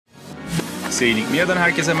Dünya'dan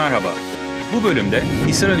herkese merhaba. Bu bölümde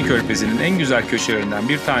Hisarönü körfezinin en güzel köşelerinden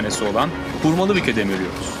bir tanesi olan Hurmalı Bük'e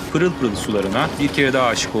demiriyoruz. Pırıl pırıl sularına bir kere daha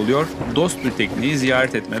aşık oluyor, dost bir tekneyi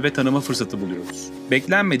ziyaret etme ve tanıma fırsatı buluyoruz.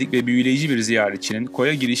 Beklenmedik ve büyüleyici bir ziyaretçinin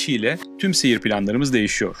koya girişiyle tüm seyir planlarımız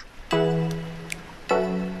değişiyor.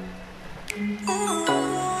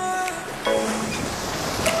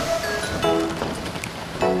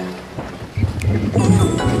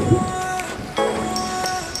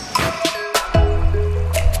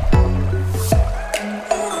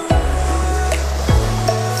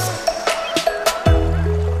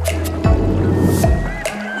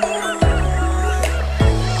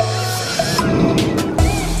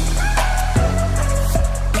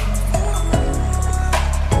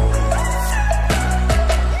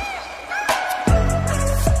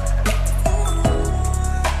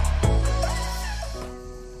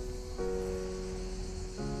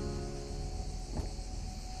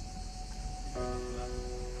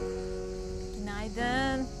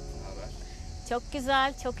 Günaydın. Çok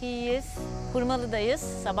güzel, çok iyiyiz. Hurmalı'dayız.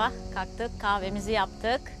 Sabah kalktık, kahvemizi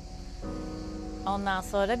yaptık. Ondan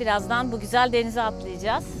sonra birazdan bu güzel denize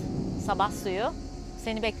atlayacağız. Sabah suyu.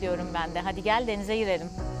 Seni bekliyorum ben de. Hadi gel denize girelim.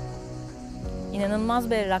 İnanılmaz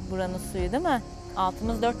berrak buranın suyu değil mi?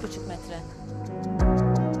 Altımız 4,5 metre.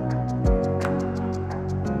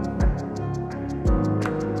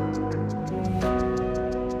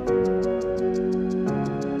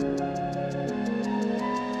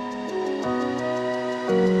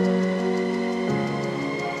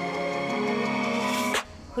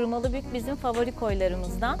 Hurmalı Bük bizim favori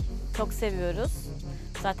koylarımızdan. Çok seviyoruz.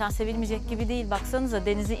 Zaten sevilmeyecek gibi değil. Baksanıza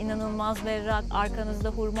denizi inanılmaz berrak. Arkanızda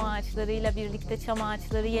hurma ağaçlarıyla birlikte çam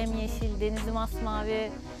ağaçları yemyeşil, denizi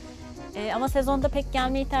masmavi. Ama sezonda pek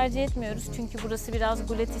gelmeyi tercih etmiyoruz. Çünkü burası biraz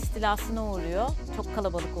gulet istilasına uğruyor. Çok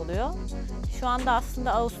kalabalık oluyor. Şu anda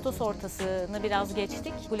aslında Ağustos ortasını biraz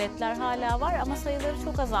geçtik. Guletler hala var ama sayıları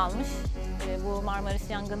çok azalmış. Bu Marmaris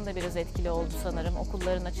yangını da biraz etkili oldu sanırım.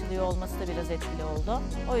 Okulların açılıyor olması da biraz etkili oldu.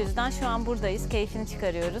 O yüzden şu an buradayız. Keyfini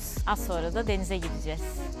çıkarıyoruz. Az sonra da denize gideceğiz.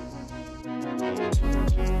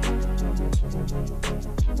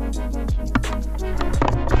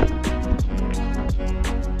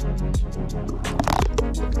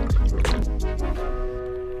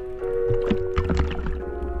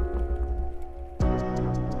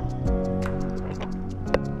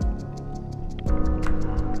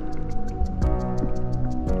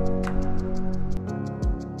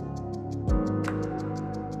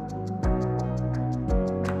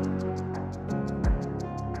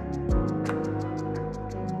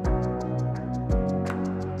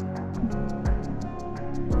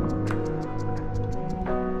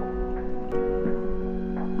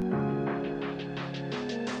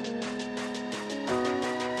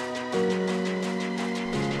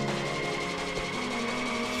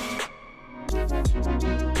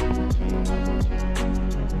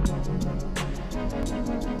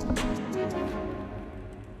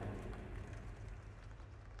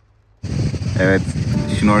 Evet,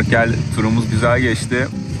 şnorkel turumuz güzel geçti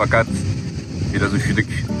fakat biraz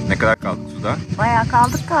üşüdük. Ne kadar kaldık suda? Bayağı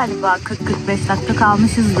kaldık galiba. 40-45 dakika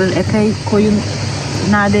kalmışızdır. Epey koyun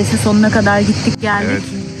neredeyse sonuna kadar gittik geldik. Evet,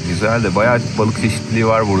 güzel de bayağı balık çeşitliliği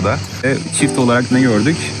var burada. Çift olarak ne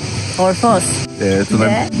gördük? Orfoz.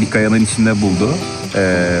 Tuna bir kayanın içinde buldu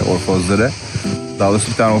orfozları. Dalış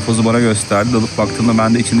bir tane orfozu bana gösterdi. Dalıp baktığımda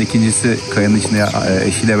ben de içinde ikincisi kayanın içinde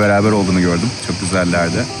eşiyle beraber olduğunu gördüm. Çok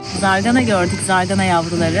güzellerdi. Zargana gördük, zargana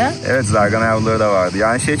yavruları. Evet, zargana yavruları da vardı.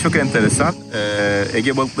 Yani çok enteresan.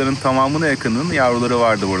 Ege balıklarının tamamına yakınının yavruları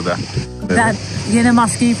vardı burada. Ben yine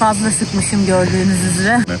maskeyi fazla sıkmışım gördüğünüz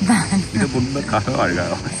üzere. Bir de burnunda kahve var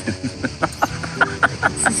galiba.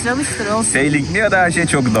 Sıçramıştır olsun. Dünya'da her şey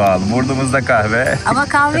çok doğal. Burnumuzda kahve. Ama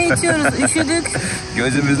kahve içiyoruz, üşüdük.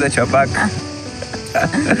 Gözümüzde çapak.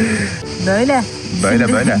 Böyle.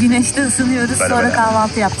 Şimdi böyle. Güneşte ısınıyoruz, böyle, sonra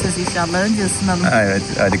kahvaltı yapacağız inşallah. Önce ısınalım. Evet,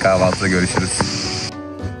 hadi kahvaltıda görüşürüz.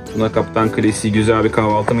 Tuna Kaptan klasiği güzel bir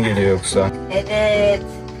kahvaltı mı geliyor yoksa? Evet.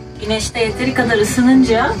 Güneşte yeteri kadar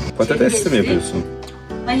ısınınca... Patates mi yapıyorsun?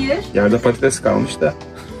 Hayır. Yerde patates kalmış da.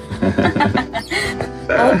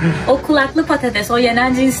 o kulaklı patates, o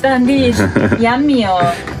yenen cinsten değil. Yenmiyor.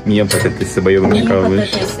 Miye patatesi bayılmış kalmış. Miye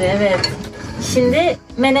patatesi, evet. Şimdi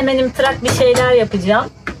menemenim tırak bir şeyler yapacağım.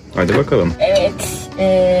 Hadi bakalım. Evet.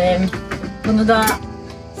 Bunu da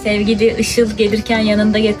sevgili Işıl gelirken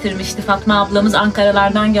yanında getirmişti. Fatma ablamız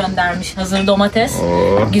Ankara'lardan göndermiş. Hazır domates.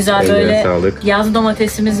 Güzel böyle sağlık. Yaz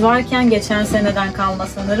domatesimiz varken geçen seneden kalma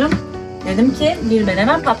sanırım. Dedim ki bir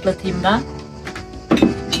menemen patlatayım ben.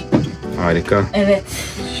 Harika. Evet.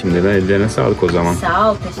 Şimdiden ellerine sağlık o zaman.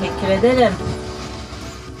 Sağ ol, teşekkür ederim.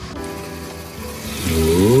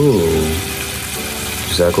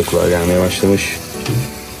 Güzel kokular gelmeye başlamış.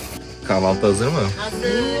 Kahvaltı hazır mı? Hazır.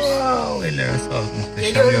 Wow, ellerine sağlık.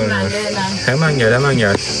 Muhteşem Geliyorum görünüyor. ben de hemen. Hemen gel, hemen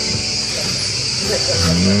gel.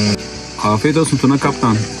 Afiyet olsun Tuna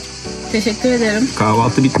Kaptan. Teşekkür ederim.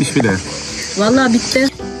 Kahvaltı bitmiş bile. Vallahi bitti.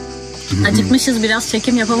 Acıkmışız, biraz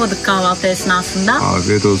çekim yapamadık kahvaltı esnasında.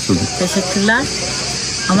 Afiyet olsun. Teşekkürler.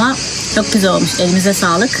 Ama çok güzel olmuş. Elimize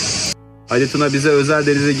sağlık. Hadi Tuna, bize özel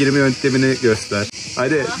denize girme yöntemini göster.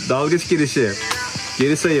 Hadi dalgıç girişi.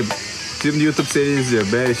 Geri sayım. Tüm YouTube seni izliyor.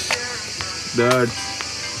 5, 4,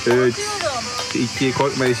 3, 2,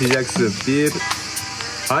 korkma, yaşayacaksın. 1.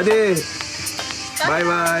 Hadi. Bay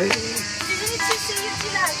bay. Sizin için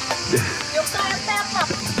seyirciler. Yoksa hayatta yapmam.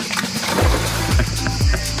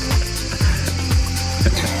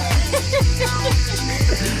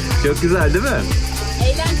 Çok güzel değil mi?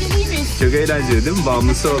 Eğlenceliymiş. Çok eğlenceli değil mi?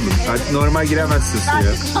 Bağımlısı oldum. Artık normal giremezsin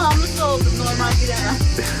suya. Artık bağımlısı oldum, normal giremem.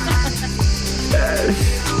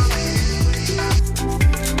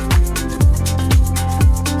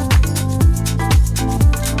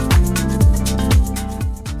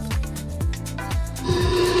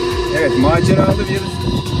 Evet, maceralı bir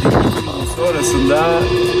sonrasında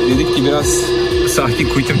dedik ki biraz sakin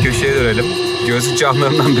kuytu köşeye dönelim. Gözlük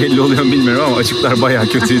camlarından belli oluyor mu bilmiyorum ama açıklar bayağı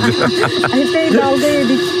kötüydü. Epey dalga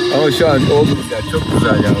yedik. Ama şu an olduğumuz yer çok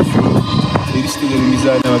güzel ya. Şu eriştelerin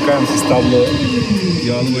güzelliğine bakar mısınız? Tablo,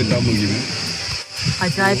 yağlı boy tablo gibi.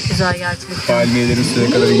 Acayip güzel gerçekten. Palmiyelerin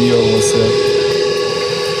suya kadar iniyor olması.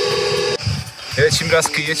 Evet, şimdi biraz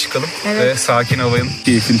kıyıya çıkalım ve sakin havanın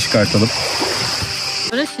keyfini çıkartalım.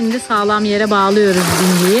 Şimdi sağlam yere bağlıyoruz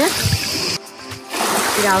zinciri.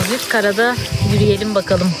 Birazcık karada yürüyelim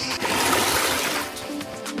bakalım.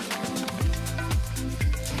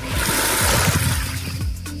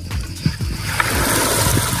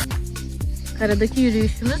 Karadaki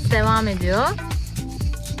yürüyüşümüz devam ediyor.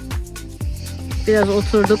 Biraz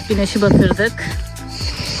oturduk, güneşi batırdık.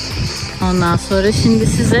 Ondan sonra şimdi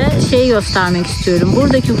size şey göstermek istiyorum.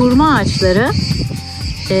 Buradaki hurma ağaçları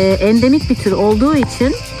endemik bir tür olduğu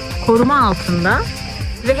için koruma altında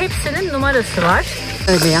ve hepsinin numarası var.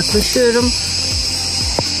 Böyle yaklaşıyorum.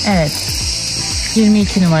 Evet.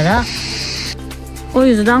 22 numara. O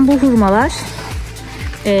yüzden bu hurmalar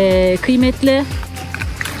kıymetli.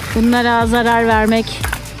 Bunlara zarar vermek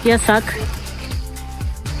yasak.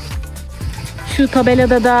 Şu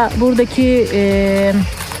tabelada da buradaki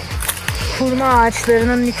hurma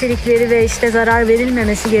ağaçlarının nitelikleri ve işte zarar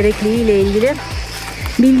verilmemesi gerektiği ile ilgili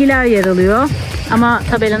bilgiler yer alıyor. Ama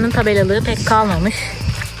tabelanın tabelalığı pek kalmamış.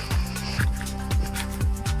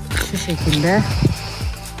 Şu şekilde.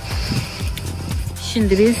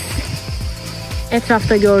 Şimdi biz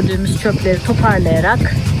etrafta gördüğümüz çöpleri toparlayarak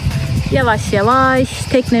yavaş yavaş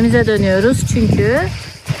teknemize dönüyoruz. Çünkü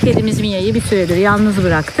kedimiz Mia'yı bir süredir yalnız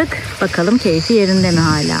bıraktık. Bakalım keyfi yerinde mi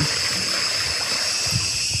hala?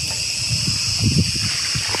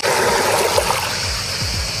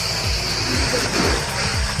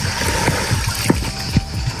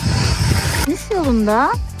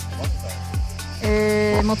 Yolunda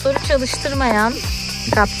motoru çalıştırmayan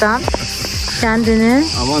kaptan kendini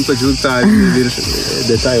Avantajcılık tarihinde bir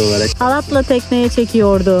detay olarak. halatla tekneye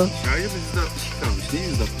çekiyordu. Şarjımız %62 kalmış. Niye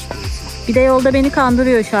 %61? Bir de yolda beni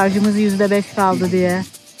kandırıyor şarjımız %5 kaldı diye.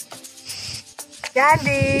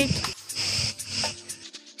 Geldik.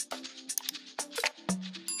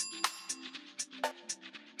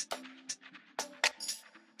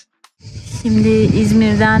 Şimdi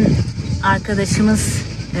İzmir'den arkadaşımız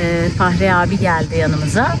Fahri abi geldi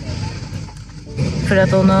yanımıza.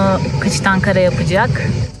 Fırat onu kıçtan kara yapacak.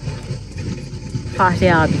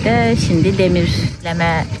 Fahri abi de şimdi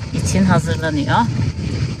demirleme için hazırlanıyor.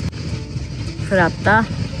 Fırat da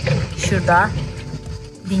şurada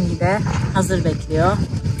dingide hazır bekliyor.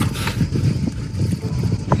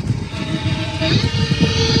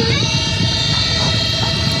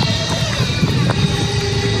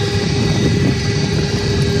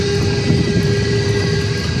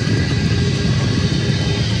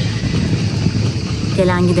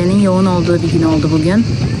 Gelen gidenin yoğun olduğu bir gün oldu bugün.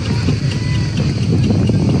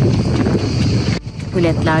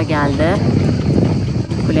 Kuletler geldi.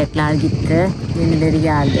 Kuletler gitti. Yenileri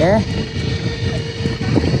geldi.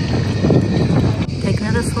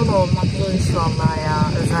 Teknede solo olmak zor iş vallahi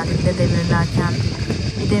ya. Özellikle demirlerken.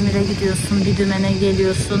 Bir demire gidiyorsun, bir dümene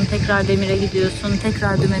geliyorsun, tekrar demire gidiyorsun,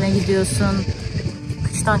 tekrar dümene gidiyorsun.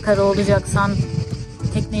 Kıçtan kara olacaksan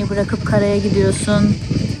tekneyi bırakıp karaya gidiyorsun.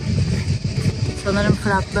 Sanırım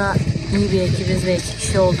Fırat'la iyi bir ekibiz ve 2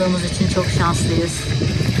 kişi olduğumuz için çok şanslıyız.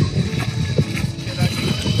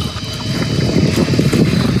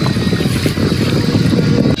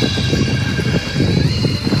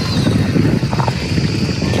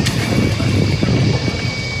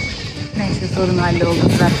 sorun halloldu.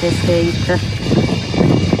 Sırat desteğe gitti.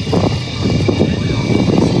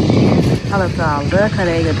 Halatı aldı.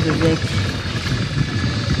 Karaya götürecek.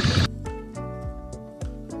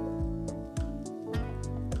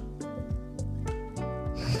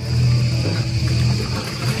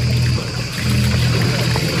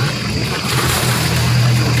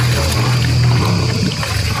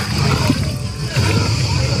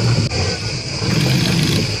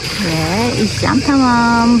 Ve işlem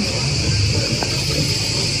tamam.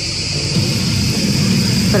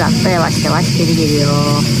 Fırat da yavaş yavaş geri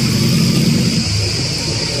geliyor.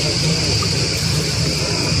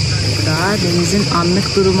 Bu da denizin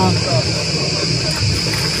anlık durumu.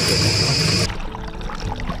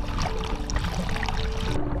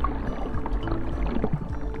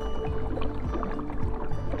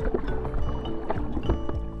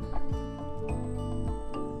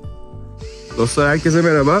 Dostlar herkese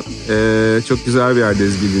merhaba. Çok güzel bir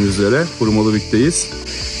yerdeyiz bildiğiniz üzere. Hurmalı Bük'teyiz.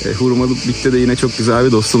 Hurmalı Bük'te de yine çok güzel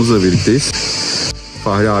bir dostumuzla birlikteyiz.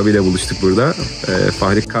 Fahri abiyle buluştuk burada.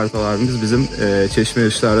 Fahri Kartal abimiz bizim çeşme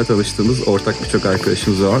yarışlarla tanıştığımız ortak birçok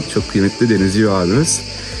arkadaşımız olan çok kıymetli denizci abimiz.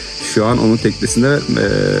 Şu an onun teknesinde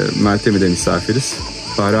Meltem'de misafiriz.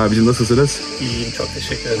 Fahri abicim nasılsınız? İyiyim, çok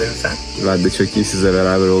teşekkür ederim sen. Ben de çok iyi sizle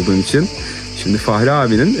beraber olduğum için. Şimdi Fahri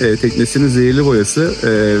abinin teknesinin zehirli boyası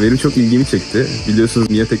benim çok ilgimi çekti. Biliyorsunuz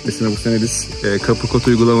Niye teknesine bu sene biz kapı kot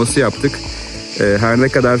uygulaması yaptık. Her ne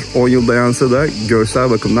kadar 10 yıl dayansa da görsel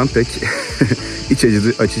bakımdan pek iç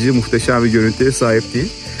açıcı muhteşem bir görüntüye sahip değil.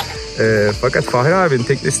 Fakat Fahri abinin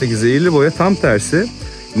teknesindeki zehirli boya tam tersi.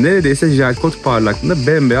 Neredeyse jel kot parlaklığında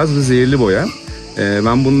bembeyaz bir zehirli boya.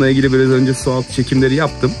 Ben bununla ilgili biraz önce su altı çekimleri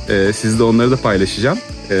yaptım. Sizle onları da paylaşacağım.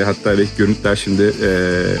 Hatta belki görüntüler şimdi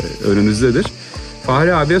önünüzdedir.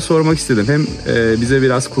 Fahri abiye sormak istedim. Hem bize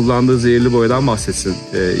biraz kullandığı zehirli boyadan bahsetsin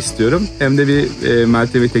istiyorum. Hem de bir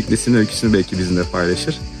Meltem'in teknesinin öyküsünü belki bizimle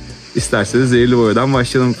paylaşır. İsterseniz zehirli boyadan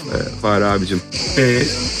başlayalım Fahri abicim.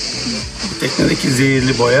 Bu teknedeki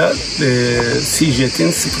zehirli boya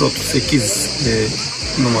Jet'in 038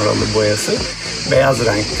 numaralı boyası. Beyaz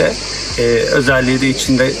renkte. Özelliği de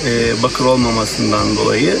içinde bakır olmamasından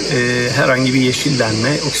dolayı herhangi bir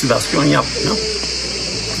yeşillenme, oksidasyon yapmıyor.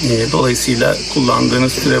 Dolayısıyla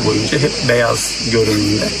kullandığınız süre boyunca hep beyaz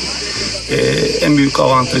görünümde. En büyük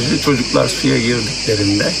avantajı çocuklar suya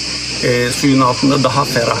girdiklerinde suyun altında daha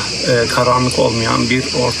ferah, karanlık olmayan bir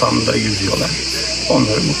ortamda yüzüyorlar.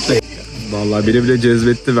 Onları mutlu ediyor. Vallahi beni bile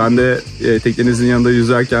cezbetti. Ben de teknenizin yanında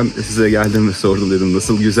yüzerken size geldim ve sordum, dedim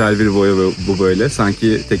nasıl güzel bir boya bu böyle.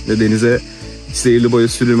 Sanki tekne denize zehirli boya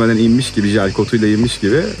sürülmeden inmiş gibi, jel kotuyla inmiş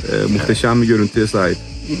gibi muhteşem bir görüntüye sahip.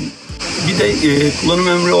 Bir de kullanım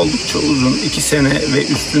ömrü oldukça uzun. 2 sene ve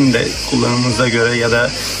üstünde kullanımınıza göre ya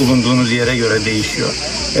da bulunduğunuz yere göre değişiyor.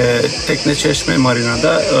 Tekne Çeşme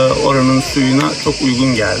Marina'da oranın suyuna çok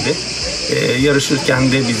uygun geldi.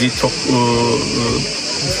 Yarışırken de bizi çok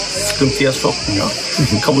sıkıntıya sokmuyor.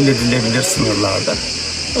 Kabul edilebilir sınırlarda.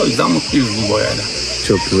 O yüzden mutluyuz bu boyayla.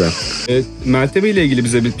 Çok güzel. Meltem ile ilgili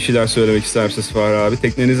bize bir şeyler söylemek ister misiniz Fahri abi?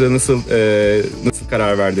 Teknenize nasıl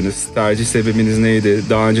karar verdiniz? Tercih sebebiniz neydi?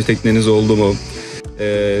 Daha önce tekneniz oldu mu?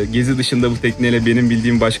 Gezi dışında bu tekneyle benim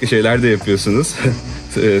bildiğim başka şeyler de yapıyorsunuz.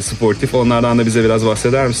 Sportif. Onlardan da bize biraz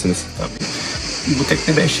bahseder misiniz? Tabii. Bu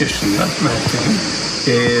tekne 5 yaşında Meltem'in.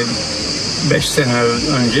 5 sene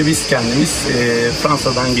önce biz kendimiz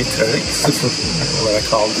Fransa'dan getirerek sıfır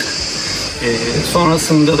olarak aldık.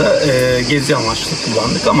 Sonrasında da gezi amaçlı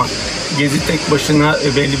kullandık ama gezi tek başına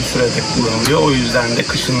belli bir sürede kullanılıyor. O yüzden de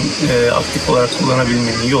kışın aktif olarak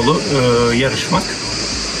kullanabilmenin yolu yarışmak.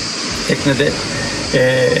 Teknede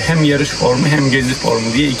hem yarış formu hem gezi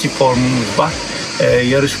formu diye 2 formumuz var.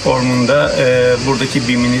 Yarış formunda buradaki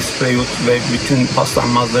biminiz, preyut ve bütün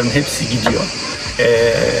paslanmazların hepsi gidiyor.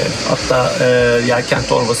 Hatta yelken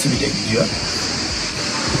torbası bile gidiyor.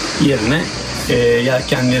 Yerine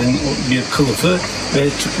yelkenlerin bir kılıfı ve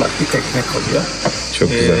çıplak bir tekne kalıyor.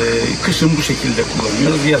 Çok güzel. Kışın bu şekilde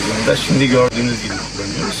kullanıyoruz. Yazın da şimdi gördüğünüz gibi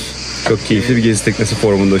kullanıyoruz. Çok keyifli bir gezi teknesi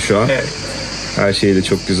formunda şu an. Evet. Her şeyle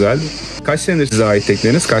çok güzel. Kaç senedir size ait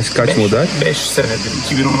tekneniz? Kaç model? 5 senedir.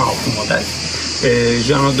 2016 model.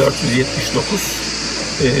 Jano 479.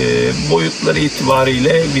 Boyutları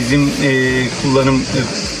itibariyle bizim kullanım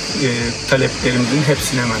taleplerimizin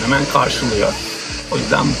hepsini hemen hemen karşılıyor. O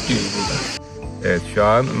yüzden mutluyuz burada. Evet, şu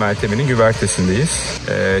an Meltem'in güvertesindeyiz.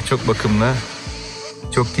 Çok bakımlı,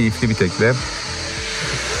 çok keyifli bir tekne.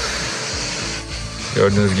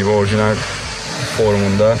 Gördüğünüz gibi orijinal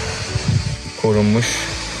formunda korunmuş.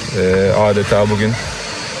 Adeta bugün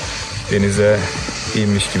denize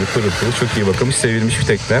inmiş gibi pırıl pırıl, çok iyi bakılmış, sevilmiş bir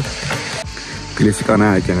tekne. Klasik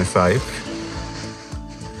ana yelkene sahip.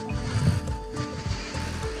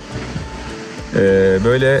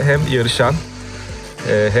 Böyle hem yarışan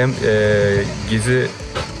hem gezi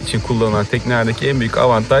için kullanılan teknelerdeki en büyük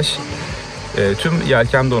avantaj tüm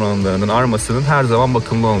yelken donanımlarının, armasının her zaman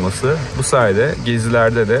bakımlı olması. Bu sayede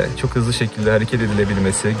gezilerde de çok hızlı şekilde hareket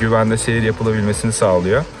edilebilmesi, güvenle seyir yapılabilmesini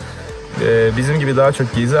sağlıyor. Bizim gibi daha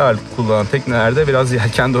çok gezi ağırlıklı kullanan teknelerde biraz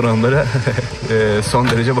yelken donanımları son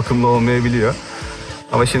derece bakımlı olmayabiliyor.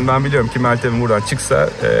 Ama şimdi ben biliyorum ki Meltem'in buradan çıksa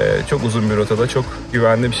çok uzun bir rotada çok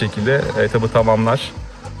güvenli bir şekilde etabı tamamlar.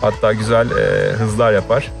 Hatta güzel hızlar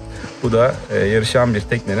yapar. Bu da yarışan bir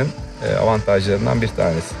teknenin avantajlarından bir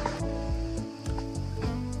tanesi.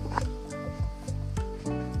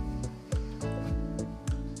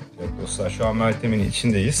 Evet dostlar, şu an Meltem'in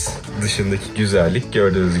içindeyiz. Dışındaki güzellik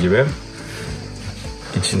gördüğünüz gibi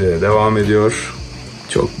içinde de devam ediyor.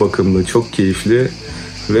 Çok bakımlı, çok keyifli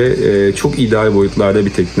ve çok ideal boyutlarda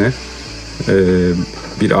bir tekne.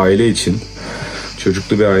 Bir aile için,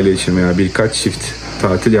 çocuklu bir aile için veya birkaç çift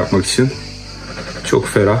tatil yapmak için çok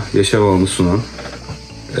ferah yaşam alanı sunan,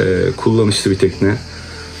 kullanışlı bir tekne.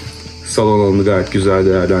 Salon alanı gayet güzel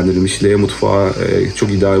değerlendirilmiş. L mutfağı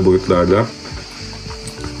çok ideal boyutlarda.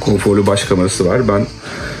 Konforlu baş kamerası var. Ben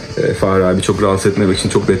Fahri abi çok rahatsız etmemek için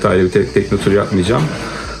çok detaylı bir tekne turu yapmayacağım.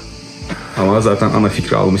 Ama zaten ana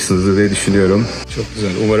fikri almışsınızdır diye düşünüyorum. Çok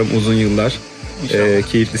güzel. Umarım uzun yıllar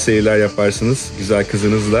keyifli seyirler yaparsınız güzel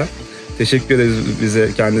kızınızla. Teşekkür ederiz bize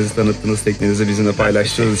kendinizi tanıttığınız, teknenizi bizimle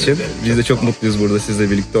paylaştığınız için. Biz de çok mutluyuz burada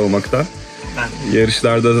sizle birlikte olmaktan.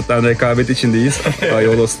 Yarışlarda zaten rekabet içindeyiz.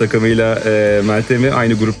 Ayolos takımıyla Meltem'i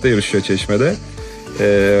aynı grupta yarışıyor Çeşme'de.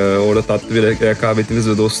 Orada tatlı bir rekabetimiz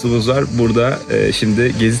ve dostluğumuz var. Burada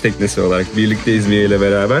şimdi gezi teknesi olarak birlikteyiz Mia ile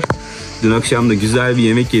beraber. Dün akşam da güzel bir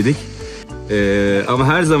yemek yedik. Ama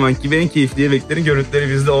her zamanki gibi en keyifli yemeklerin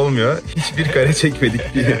görüntüleri bizde olmuyor. Hiçbir kare çekmedik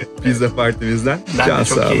pizza partimizden. Ben de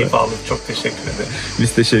çok keyif aldım. Çok teşekkür ederim.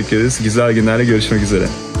 Biz teşekkür ederiz. Güzel günlerle görüşmek üzere.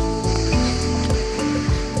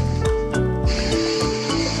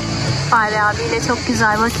 Fahri abiyle çok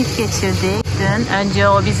güzel vakit geçirdik. Dün önce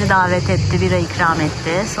o bizi davet etti, bira ikram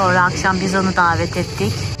etti. Sonra akşam biz onu davet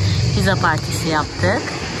ettik. Pizza partisi yaptık.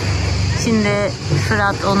 Şimdi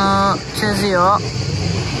Fırat onu çözüyor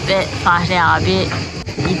ve Fahri abi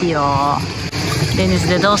gidiyor.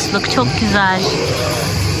 Denizde dostluk çok güzel.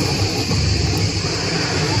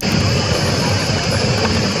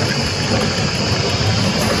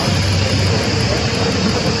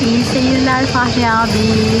 İyi seyirler Fahri abi.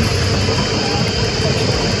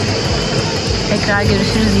 Tekrar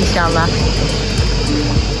görüşürüz inşallah.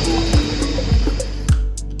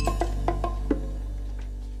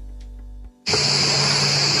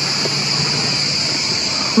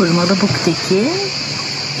 Hurmalı Bük'teki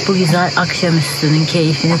bu güzel akşamüstünün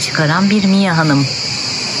keyfini çıkaran bir Mia Hanım.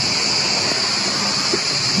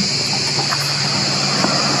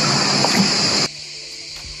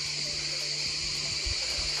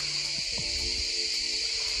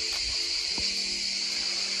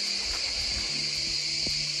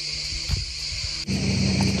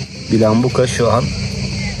 Bir lambuka şu an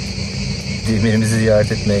demirimizi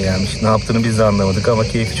ziyaret etmeye gelmiş. Ne yaptığını biz de anlamadık ama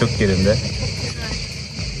keyfi çok yerinde.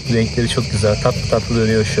 Renkleri çok güzel. Tatlı tatlı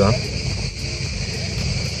dönüyor şu an.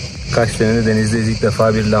 Kaç senedir denizdeyiz, ilk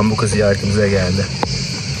defa bir lambuka ziyaretimize geldi.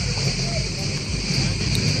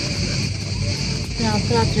 Ya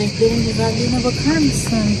Fırat, renklerin güzelliğine bakar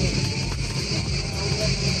mısın?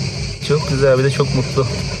 Çok güzel, bir de çok mutlu.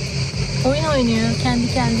 Oyun oynuyor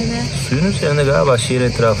kendi kendine. Suyun üzerinde galiba şehir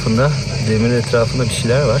etrafında, demirin etrafında bir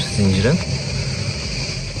şeyler var, zincirin.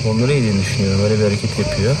 Onları yediğini düşünüyorum. Öyle bir hareket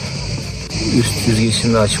yapıyor. Üst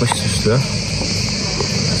yüzgeçini de açmış süslü.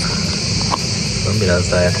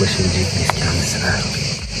 Biraz daha yaklaşabilecek miyiz kendisine?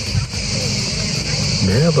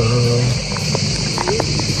 Merhaba.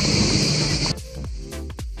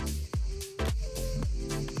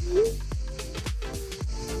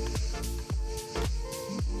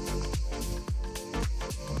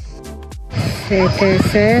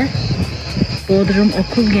 STS Bodrum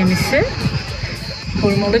okul gemisi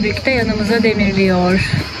Hurmalı Bük'te yanımıza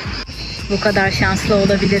demirliyor. Bu kadar şanslı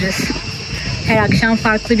olabiliriz. Her akşam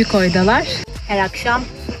farklı bir koydalar. Her akşam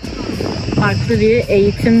farklı bir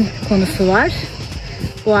eğitim konusu var.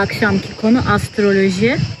 Bu akşamki konu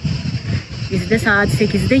astroloji. Biz de saat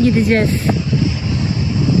 8'de gideceğiz.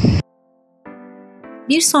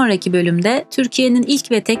 Bir sonraki bölümde Türkiye'nin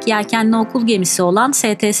ilk ve tek yelkenli okul gemisi olan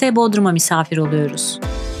STS Bodrum'a misafir oluyoruz.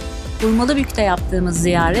 Hurmalı Bük'te yaptığımız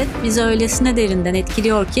ziyaret bizi öylesine derinden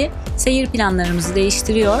etkiliyor ki seyir planlarımızı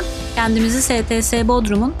değiştiriyor, kendimizi STS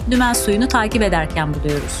Bodrum'un dümen suyunu takip ederken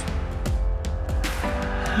buluyoruz.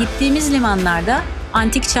 Gittiğimiz limanlarda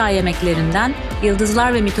antik çağ yemeklerinden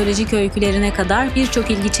yıldızlar ve mitolojik öykülerine kadar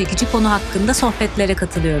birçok ilgi çekici konu hakkında sohbetlere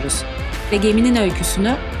katılıyoruz. Ve geminin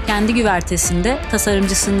öyküsünü kendi güvertesinde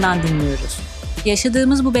tasarımcısından dinliyoruz.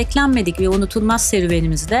 Yaşadığımız bu beklenmedik ve unutulmaz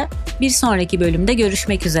serüvenimizde bir sonraki bölümde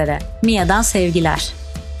görüşmek üzere. Mia'dan sevgiler.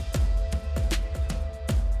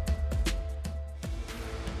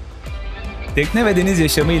 Tekne ve deniz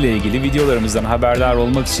yaşamı ile ilgili videolarımızdan haberdar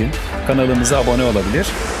olmak için kanalımıza abone olabilir,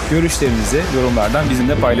 görüşlerinizi yorumlardan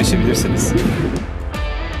bizimle paylaşabilirsiniz.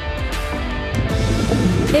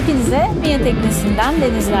 Hepinize Mia teknesinden,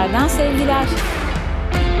 denizlerden sevgiler.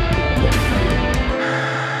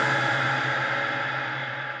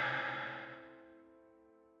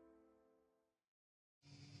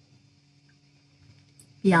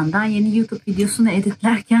 Bir yandan yeni YouTube videosunu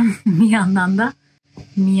editlerken bir yandan da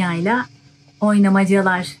Mia ile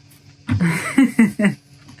oynamacalar.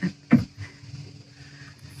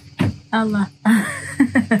 Allah.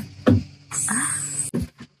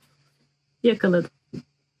 Yakaladım.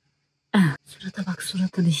 Surata bak,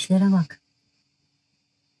 surata, dişlere bak.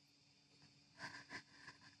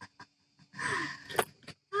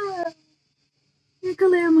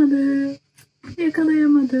 Yakalayamadı.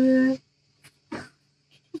 Yakalayamadı.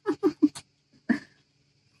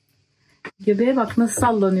 Göbeğe bak nasıl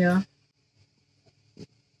sallanıyor.